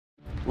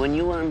When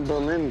you are in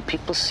Berlin,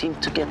 people seem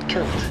to get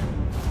killed.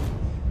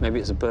 Maybe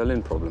it's a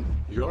Berlin problem.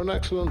 You're an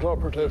excellent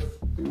operative.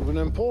 You've an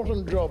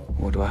important job.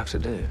 What do I have to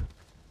do?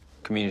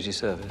 Community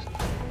service?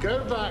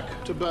 Go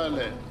back to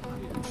Berlin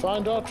and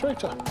find our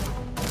traitor.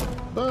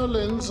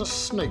 Berlin's a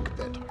snake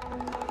pit.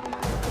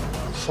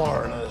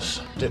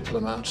 Foreigners,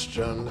 diplomats,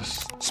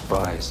 journalists.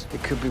 Spies.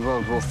 It could be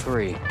World War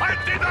III.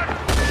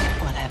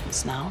 What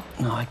happens now?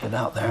 No, I get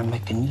out there and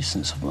make a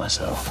nuisance of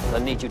myself. I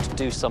need you to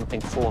do something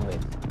for me.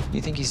 You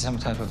think he's some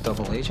type of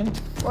double agent?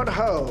 What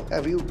hole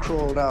have you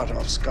crawled out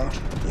of, Scott?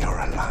 You're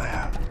a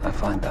liar. I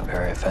find that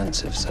very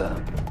offensive,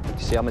 sir.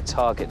 You see, I'm a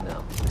target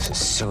now. This is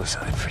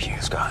suicide for you,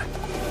 Scott.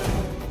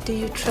 Do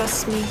you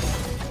trust me?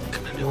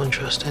 Can anyone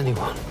trust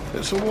anyone?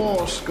 It's a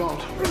war,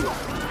 Scott.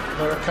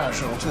 There are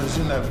casualties,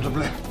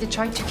 inevitably. They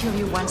tried to kill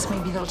you once,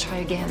 maybe they'll try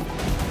again.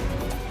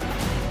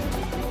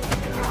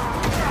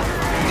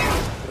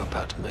 You're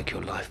about to make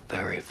your life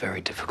very, very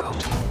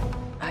difficult.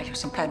 Are you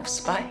some kind of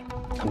spy?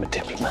 I'm a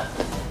diplomat.